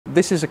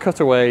This is a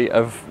cutaway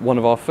of one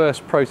of our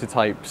first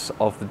prototypes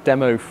of the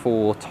Demo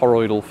 4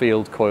 toroidal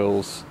field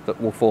coils that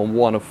will form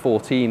one of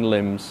 14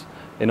 limbs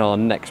in our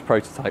next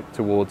prototype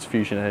towards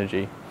fusion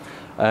energy.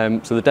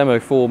 So the Demo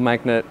 4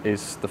 magnet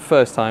is the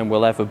first time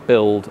we'll ever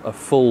build a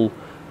full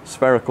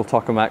spherical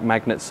Tokamak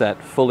magnet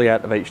set fully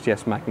out of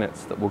HTS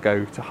magnets that will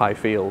go to high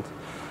field.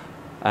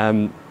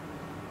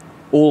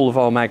 All of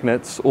our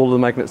magnets, all of the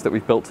magnets that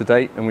we've built to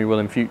date and we will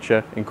in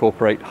future,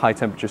 incorporate high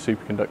temperature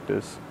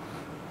superconductors.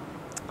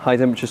 High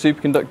temperature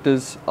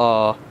superconductors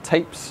are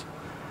tapes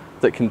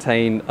that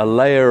contain a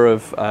layer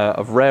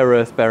of rare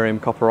earth barium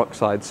copper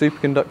oxide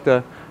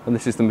superconductor, and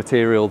this is the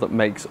material that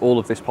makes all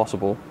of this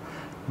possible.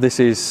 This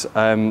is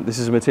a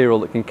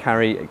material that can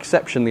carry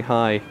exceptionally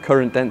high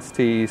current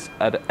densities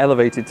at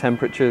elevated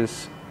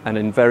temperatures and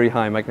in very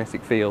high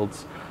magnetic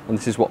fields, and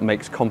this is what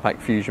makes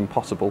compact fusion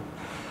possible.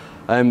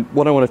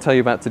 What I want to tell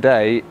you about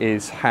today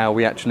is how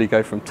we actually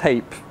go from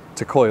tape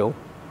to coil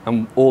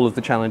and all of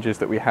the challenges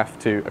that we have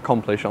to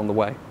accomplish on the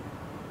way.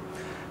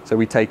 So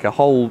we take a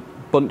whole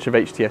bunch of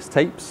HTS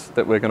tapes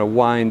that we're going to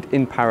wind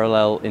in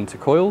parallel into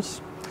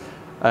coils.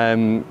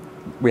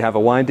 We have a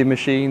winding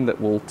machine that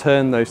will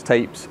turn those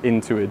tapes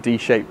into a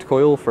D-shaped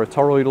coil for a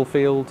toroidal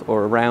field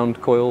or a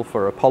round coil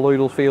for a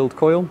poloidal field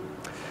coil.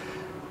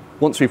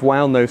 Once we've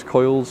wound those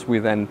coils, we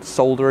then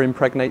solder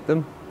impregnate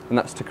them, and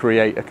that's to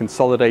create a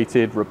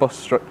consolidated, robust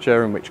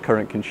structure in which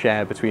current can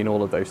share between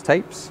all of those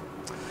tapes.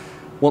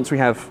 Once we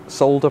have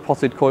solder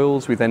potted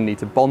coils, we then need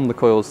to bond the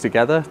coils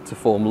together to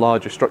form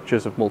larger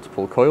structures of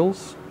multiple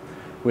coils.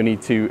 We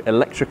need to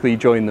electrically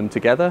join them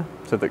together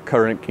so that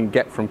current can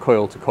get from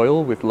coil to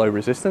coil with low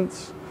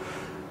resistance.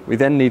 We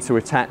then need to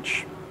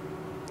attach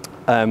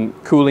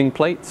cooling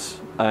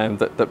plates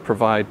that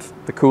provide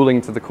the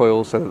cooling to the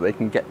coils so that they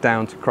can get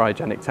down to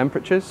cryogenic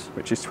temperatures,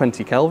 which is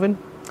 20 Kelvin.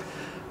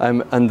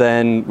 And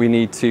then we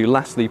need to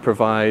lastly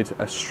provide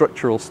a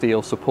structural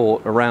steel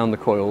support around the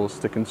coils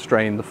to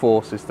constrain the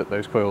forces that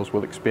those coils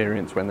will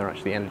experience when they're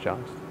actually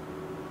energized.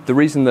 The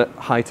reason that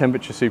high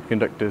temperature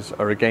superconductors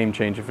are a game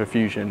changer for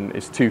fusion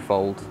is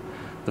twofold.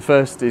 The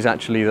first is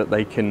actually that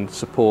they can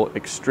support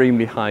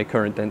extremely high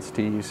current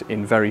densities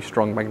in very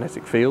strong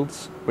magnetic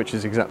fields, which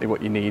is exactly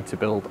what you need to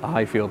build a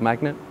high field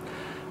magnet.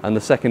 And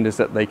the second is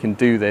that they can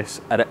do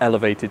this at an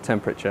elevated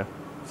temperature.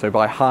 So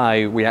by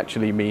high, we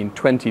actually mean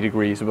 20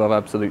 degrees above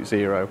absolute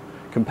zero,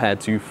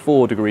 compared to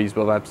 4 degrees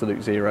above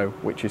absolute zero,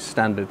 which is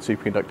standard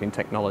superconducting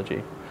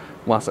technology.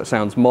 Whilst that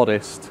sounds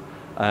modest,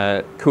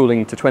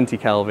 cooling to 20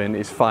 Kelvin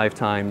is 5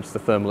 times the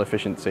thermal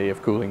efficiency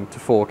of cooling to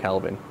 4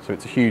 Kelvin. So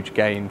it's a huge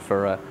gain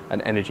for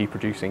an energy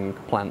producing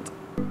plant.